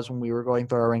than he was when we were going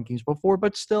through our rankings before,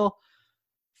 but still,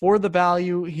 for the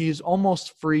value, he's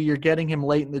almost free. You're getting him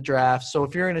late in the draft. So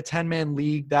if you're in a 10-man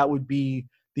league, that would be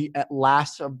the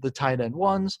last of the tight end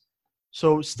ones.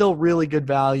 So still really good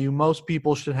value. Most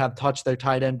people should have touched their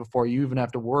tight end before you even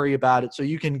have to worry about it. So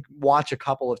you can watch a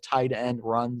couple of tight end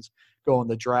runs go in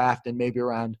the draft, and maybe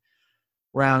around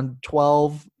round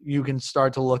 12, you can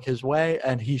start to look his way,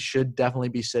 and he should definitely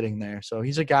be sitting there. So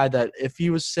he's a guy that if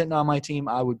he was sitting on my team,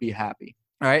 I would be happy.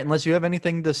 All right, unless you have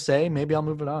anything to say, maybe I'll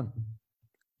move it on.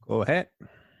 Go ahead.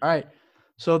 All right.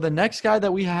 So the next guy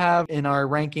that we have in our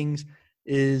rankings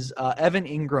is Evan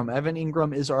Ingram. Evan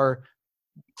Ingram is our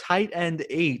tight end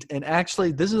 8. And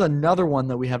actually, this is another one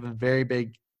that we have a very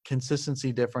big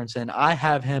consistency difference in. I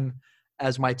have him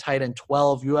as my tight end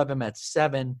 12. You have him at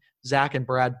 7. Zach and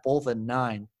Brad both at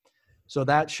 9. So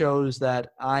that shows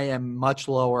that I am much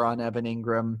lower on Evan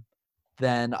Ingram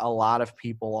than a lot of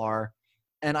people are.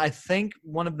 And I think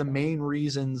one of the main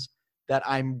reasons that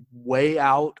I'm way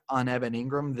out on Evan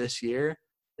Ingram this year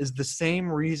is the same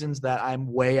reasons that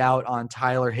I'm way out on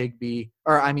Hunter Henry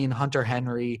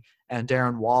and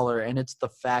Darren Waller. And it's the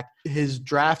fact his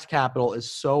draft capital is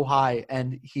so high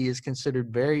and he is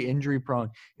considered very injury prone.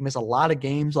 He missed a lot of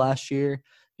games last year.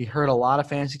 He hurt a lot of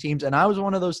fantasy teams. And I was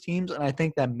one of those teams. And I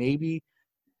think that maybe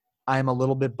I'm a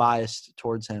little bit biased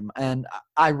towards him. And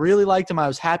I really liked him. I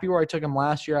was happy where I took him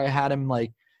last year. I had him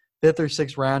like 5th or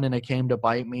 6th round, and it came to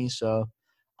bite me. So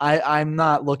I'm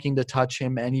not looking to touch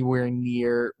him anywhere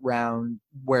near round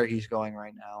where he's going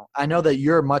right now. I know that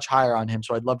you're much higher on him,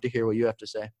 so I'd love to hear what you have to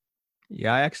say.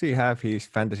 Yeah, I actually have his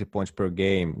fantasy points per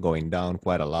game going down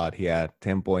quite a lot. He had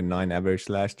 10.9 average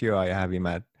last year. I have him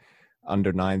at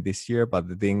under 9 this year. But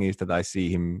the thing is that I see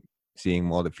him seeing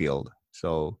more the field.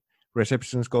 So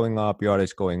receptions going up,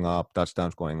 yardage going up,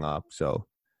 touchdowns going up. So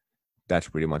that's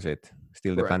pretty much it.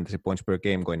 Still the fantasy points per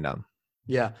game going down.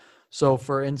 Yeah. So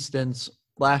for instance,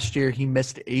 last year he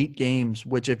missed 8 games,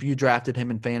 which if you drafted him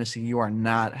in fantasy, you are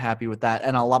not happy with that.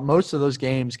 And most of those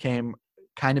games came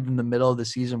kind of in the middle of the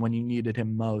season when you needed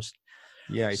him most.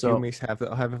 Yeah, if you miss half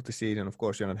of the season, of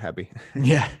course you're not happy.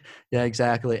 Yeah,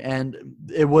 exactly. And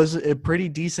it was a pretty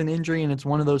decent injury, and it's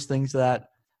one of those things that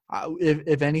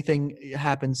If anything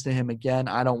happens to him again,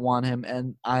 I don't want him,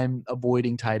 and I'm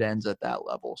avoiding tight ends at that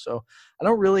level. So I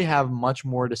don't really have much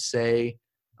more to say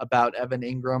about Evan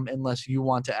Ingram unless you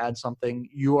want to add something.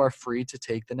 You are free to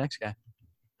take the next guy.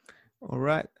 All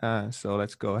right. So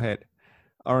let's go ahead.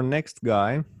 Our next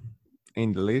guy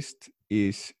in the list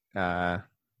is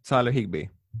Tyler Higbee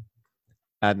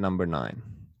at number 9.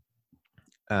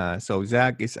 So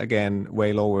Zach is again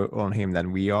way lower on him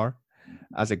than we are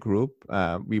as a group.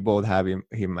 We both have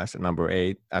him as a number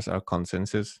 8 as our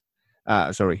consensus.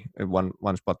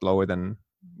 One spot lower than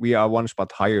we are, one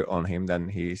spot higher on him than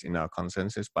he's in our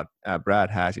consensus. But Brad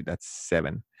has it at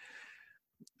 7,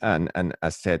 and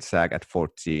as said, Zach at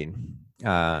 14.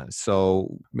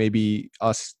 So maybe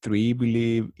us 3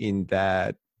 believe in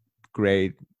that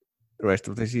great rest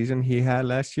of the season he had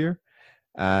last year,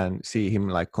 and see him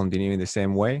like continuing the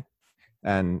same way,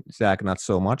 and Zach not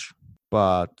so much.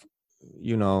 But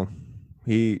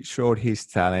he showed his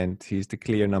talent. He's the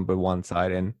clear number 1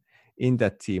 tight end in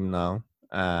that team now.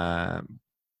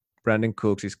 Brandon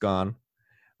Cooks is gone.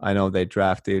 I know they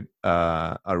drafted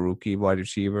a rookie wide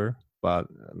receiver, but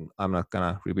I'm not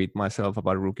gonna repeat myself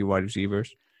about rookie wide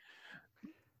receivers.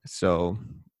 So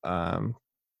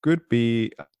could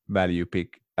be a value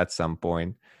pick at some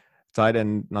point. Tight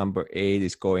end number 8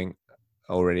 is going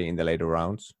already in the later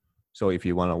rounds. So if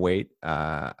you want to wait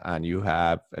and you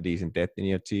have a decent depth in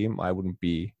your team, I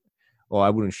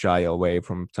wouldn't shy away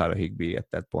from Tyler Higbee at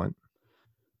that point.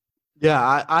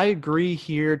 Yeah, I agree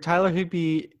here. Tyler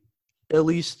Higbee, at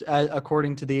least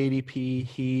according to the ADP,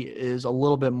 he is a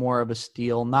little bit more of a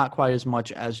steal, not quite as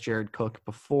much as Jared Cook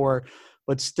before,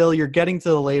 but still you're getting to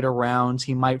the later rounds.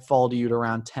 He might fall to you to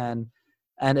around 10.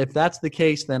 And if that's the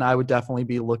case, then I would definitely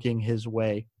be looking his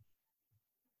way.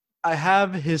 I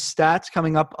have his stats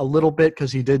coming up a little bit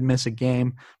because he did miss a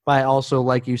game, but I also,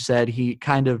 like you said, he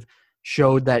kind of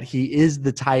showed that he is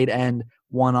the tight end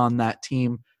 1 on that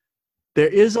team.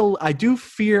 I do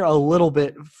fear a little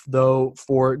bit, though,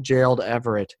 for Gerald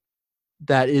Everett.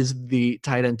 That is the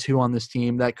tight end 2 on this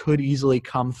team that could easily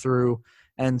come through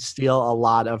and steal a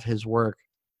lot of his work.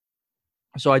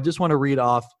 So I just want to read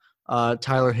off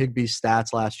Tyler Higbee's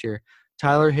stats last year.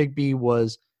 Tyler Higbee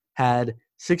had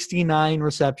 69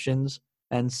 receptions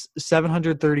and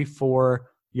 734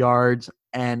 yards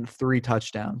and 3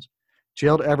 touchdowns.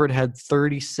 Gerald Everett had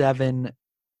 37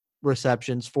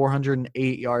 receptions,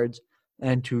 408 yards,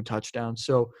 and 2 touchdowns.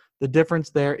 So the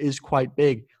difference there is quite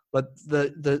big. But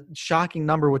the shocking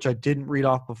number, which I didn't read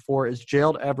off before, is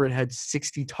Gerald Everett had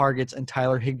 60 targets and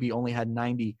Tyler Higbee only had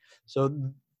 90.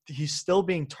 So he's still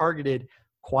being targeted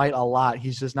quite a lot.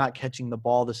 He's just not catching the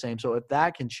ball the same. So if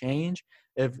that can change,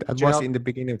 that was in the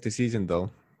beginning of the season,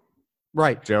 though.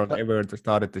 Right. Gerald Everett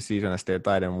started the season as their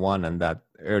tight end 1, and that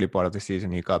early part of the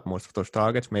season he got most of those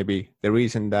targets. Maybe the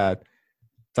reason that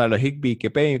Tyler Higbee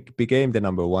became the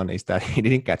number 1 is that he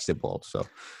didn't catch the ball. So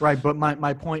right, but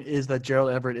my point is that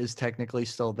Gerald Everett is technically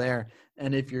still there,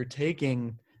 and if you're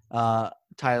taking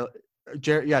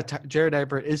Jared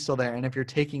Everett is still there, and if you're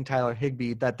taking Tyler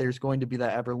Higbee, that there's going to be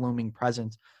that ever looming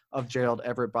presence of Gerald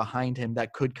Everett behind him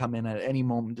that could come in at any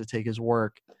moment to take his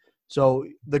work. So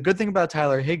the good thing about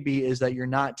Tyler Higbee is that you're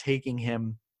not taking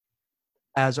him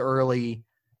as early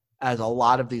as a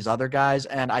lot of these other guys.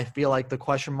 And I feel like the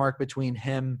question mark between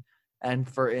him and,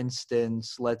 for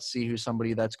instance, let's see who's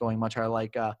somebody that's going much higher,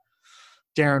 like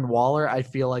Darren Waller, I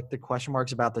feel like the question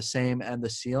mark's about the same and the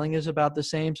ceiling is about the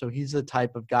same. So he's the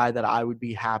type of guy that I would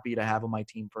be happy to have on my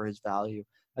team for his value.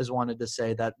 I just wanted to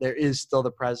say that there is still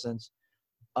the presence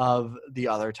of the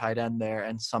other tight end there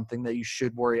and something that you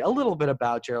should worry a little bit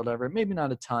about Gerald Everett. Maybe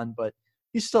not a ton, but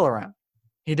he's still around.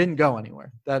 He didn't go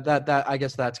anywhere. That I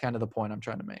guess that's kind of the point I'm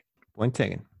trying to make. Point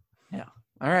taken. Yeah.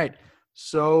 All right.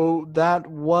 So that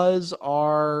was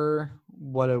our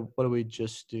what do we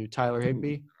just do? Tyler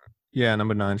Higbee? Yeah,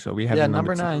 number 9. So we have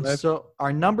number 9. So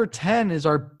our number 10 is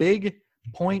our big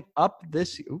point up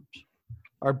this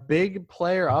our big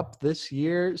player up this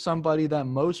year, somebody that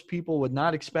most people would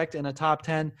not expect in a top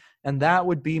 10, and that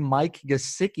would be Mike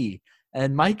Gesicki.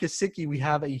 And Mike Gesicki, we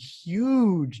have a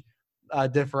huge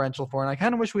differential for, and I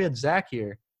kind of wish we had Zach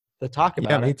here to talk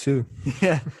about it. Yeah, me too.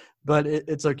 Yeah, but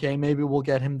it's okay. Maybe we'll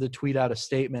get him to tweet out a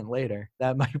statement later.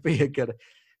 That might be a good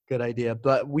idea.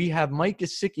 But we have Mike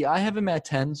Gesicki. I have him at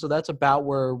 10, so that's about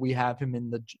where we have him in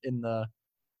the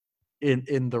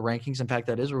rankings. In fact,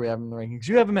 that is where we have him in the rankings.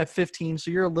 You have him at 15,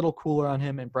 so you're a little cooler on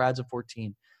him, and Brad's at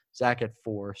 14, Zach at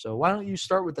 4. So why don't you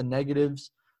start with the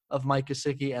negatives of Mike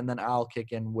Gesicki, and then I'll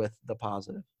kick in with the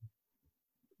positive.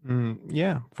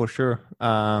 Yeah, for sure.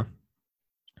 I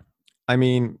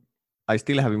mean, I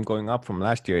still have him going up from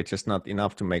last year. It's just not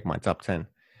enough to make my top 10.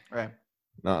 Right.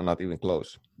 not even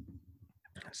close.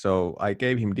 So I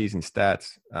gave him decent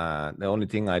stats. The only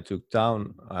thing I took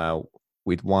down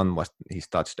with one was his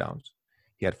touchdowns.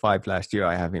 He had 5 last year.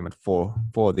 I have him at four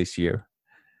this year.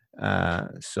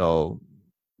 So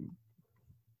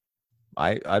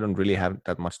I don't really have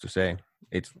that much to say.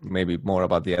 It's maybe more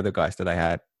about the other guys that I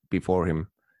had before him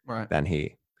than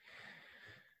he.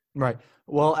 Right.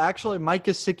 Well, actually, Mike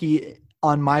Gesicki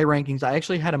on my rankings, I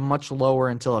actually had him much lower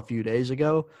until a few days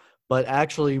ago. But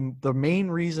actually, the main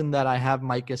reason that I have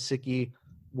Mike Gesicki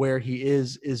where he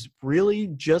is really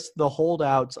just the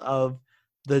holdouts of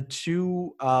the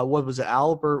two,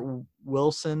 Albert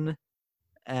Wilson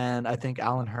and I think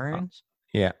Allen Hurns?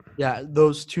 Yeah. Yeah,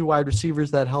 those two wide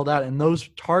receivers that held out. And those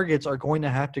targets are going to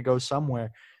have to go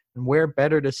somewhere. And where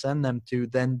better to send them to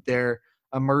than their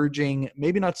emerging,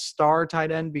 maybe not star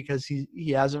tight end because he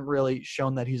hasn't really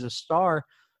shown that he's a star,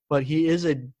 but he is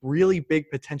a really big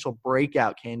potential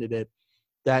breakout candidate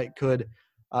that could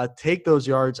take those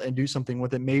yards and do something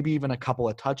with it, maybe even a couple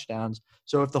of touchdowns.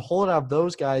 So if the holdout of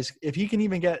those guys, if he can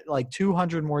even get like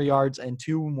 200 more yards and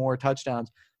 2 more touchdowns,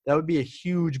 that would be a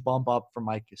huge bump up for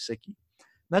Mike Gesicki.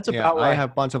 That's about I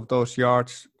have a bunch of those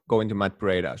yards going to Matt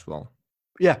Breida as well.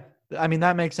 Yeah, I mean,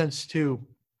 that makes sense too.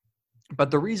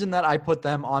 But the reason that I put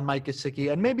them on Mike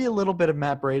Gesicki and maybe a little bit of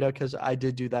Matt Breida, because I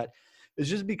did do that, is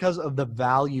just because of the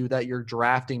value that you're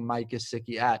drafting Mike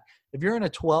Gesicki at. If you're in a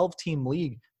 12-team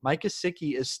league, Mike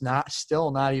Gesicki is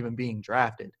still not even being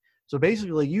drafted. So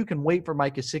basically, you can wait for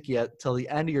Mike Gesicki until the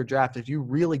end of your draft. If you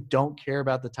really don't care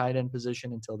about the tight end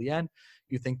position until the end,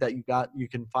 you think that you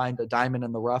can find a diamond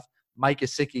in the rough, Mike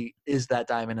Gesicki is that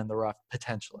diamond in the rough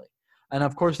potentially. And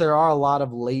of course, there are a lot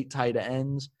of late tight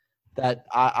ends that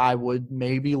I would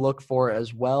maybe look for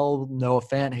as well. Noah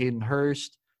Fant, Hayden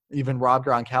Hurst, even Rob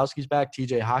Gronkowski's back,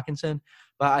 TJ Hawkinson.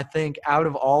 But I think out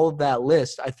of all of that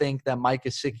list, I think that Mike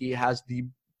Gesicki has the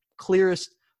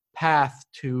clearest path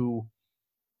to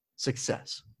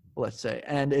success, let's say.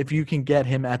 And if you can get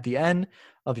him at the end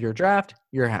of your draft,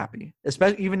 you're happy.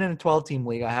 Especially even in a 12-team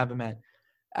league, I have him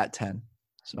at 10.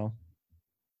 So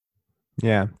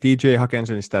yeah, TJ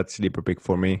Hawkinson is that sleeper pick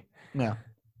for me. Yeah.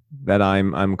 That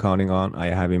I'm counting on. I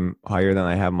have him higher than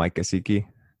I have Mike Gesicki.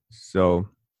 So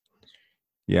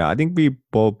yeah, I think we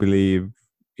both believe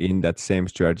in that same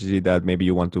strategy that maybe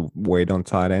you want to wait on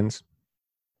tight ends.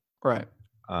 Right.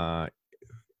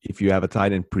 If you have a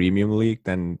tight end premium league,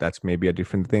 then that's maybe a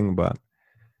different thing, but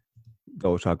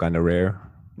those are kind of rare.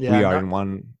 Yeah, we are in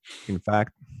one, in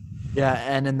fact. Yeah,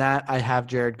 and in that I have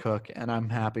Jared Cook, and I'm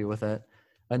happy with it.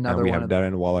 And we have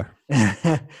Darren Waller.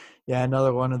 Yeah,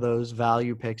 another one of those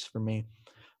value picks for me.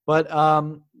 But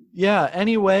yeah,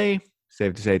 anyway.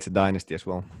 Safe to say it's a dynasty as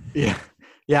well. Yeah.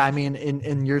 Yeah, I mean,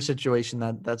 in your situation,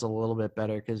 that's a little bit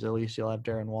better because at least you'll have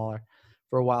Darren Waller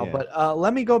for a while. Yeah. But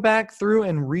let me go back through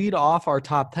and read off our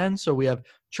top 10. So we have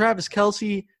Travis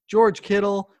Kelce, George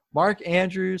Kittle, Mark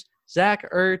Andrews, Zach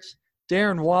Ertz,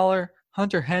 Darren Waller,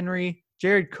 Hunter Henry,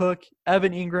 Jared Cook,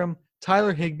 Evan Ingram,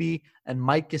 Tyler Higbee, and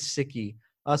Mike Gesicki.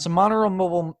 Some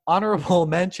honorable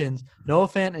mentions. Noah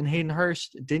Fant and Hayden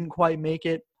Hurst didn't quite make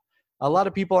it. A lot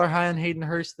of people are high on Hayden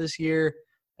Hurst this year,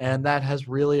 and that has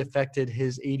really affected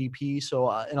his ADP. So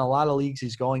in a lot of leagues,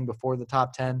 he's going before the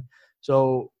top 10.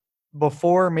 So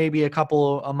before maybe a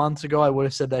couple of months ago, I would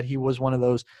have said that he was one of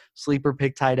those sleeper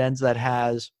pick tight ends that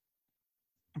has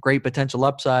great potential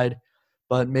upside.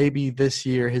 But maybe this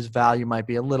year his value might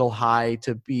be a little high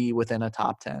to be within a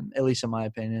top 10, at least in my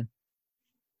opinion.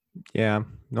 Yeah,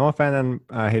 Noah Fant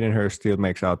and Hayden Hurst still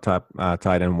makes our top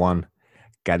tight end 1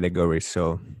 category.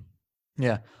 So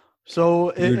yeah,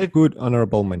 so good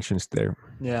honorable mentions there.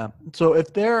 Yeah, so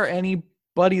if there are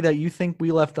anybody that you think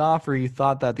we left off or you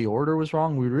thought that the order was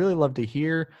wrong, we'd really love to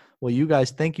hear what you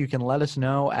guys think. You can let us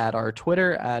know at our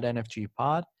Twitter at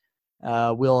NFGPod.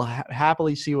 We'll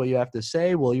happily see what you have to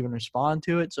say. We'll even respond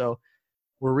to it. So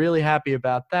we're really happy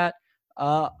about that.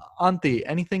 Antti,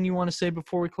 anything you want to say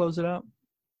before we close it out?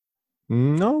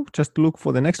 No, just look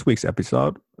for the next week's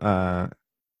episode.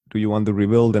 Do you want to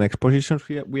reveal the next positions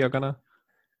we are going to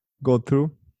go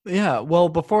through? Yeah, well,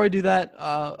 before I do that,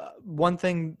 one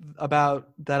thing about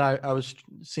that I was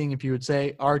seeing if you would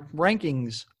say, our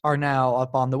rankings are now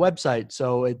up on the website.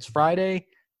 So it's Friday.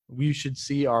 We should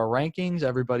see our rankings.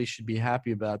 Everybody should be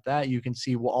happy about that. You can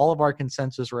see all of our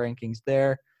consensus rankings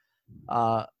there.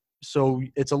 So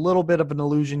it's a little bit of an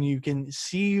illusion. You can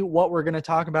see what we're going to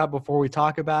talk about before we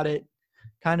talk about it.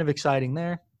 Kind of exciting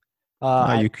there.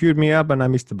 You queued me up and I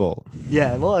missed the ball.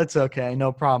 Yeah, well, it's okay.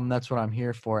 No problem. That's what I'm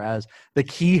here for as the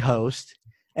key host.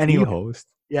 Anyway, key host.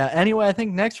 Yeah, anyway, I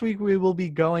think next week we will be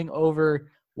going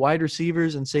over wide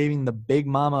receivers and saving the big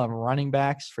mama of running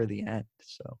backs for the end.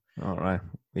 So, all right.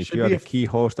 If should you are be the key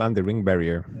host, I'm the ring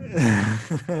barrier.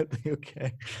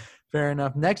 Okay, fair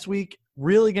enough. Next week,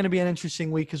 really going to be an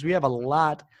interesting week because we have a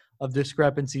lot of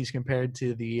discrepancies compared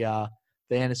to the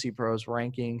Fantasy Pros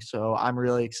ranking. So I'm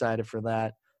really excited for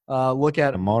that. Look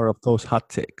at And more of those hot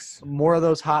takes. more of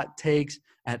those hot takes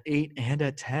at 8 and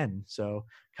at 10. So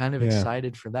kind of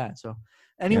excited for that. So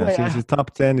anyway, since the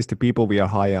top 10 is the people we are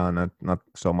high on, and not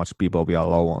so much people we are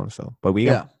low on. So, but we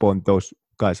can point those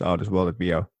guys out as well that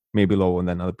we are maybe lower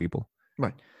than other people.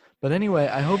 Right. But anyway,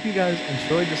 I hope you guys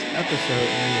enjoyed this episode,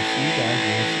 and we will see you guys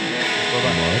next week.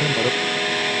 Bye-bye.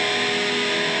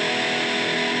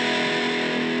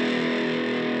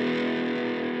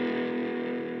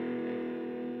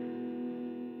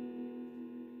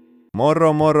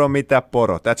 Moro moro mitä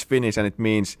poro. That's Finnish and it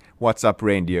means what's up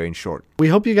reindeer in short. We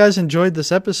hope you guys enjoyed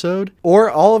this episode or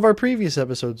all of our previous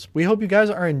episodes. We hope you guys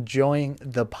are enjoying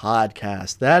the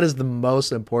podcast. That is the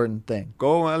most important thing.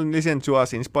 Go and listen to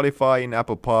us in Spotify, in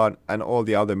Apple Pod, and all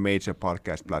the other major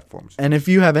podcast platforms. And if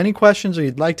you have any questions or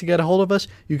you'd like to get a hold of us,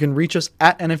 you can reach us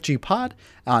at NFG Pod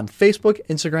on Facebook,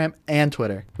 Instagram, and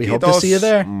Twitter. We hope to see you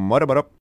there. Moro moro.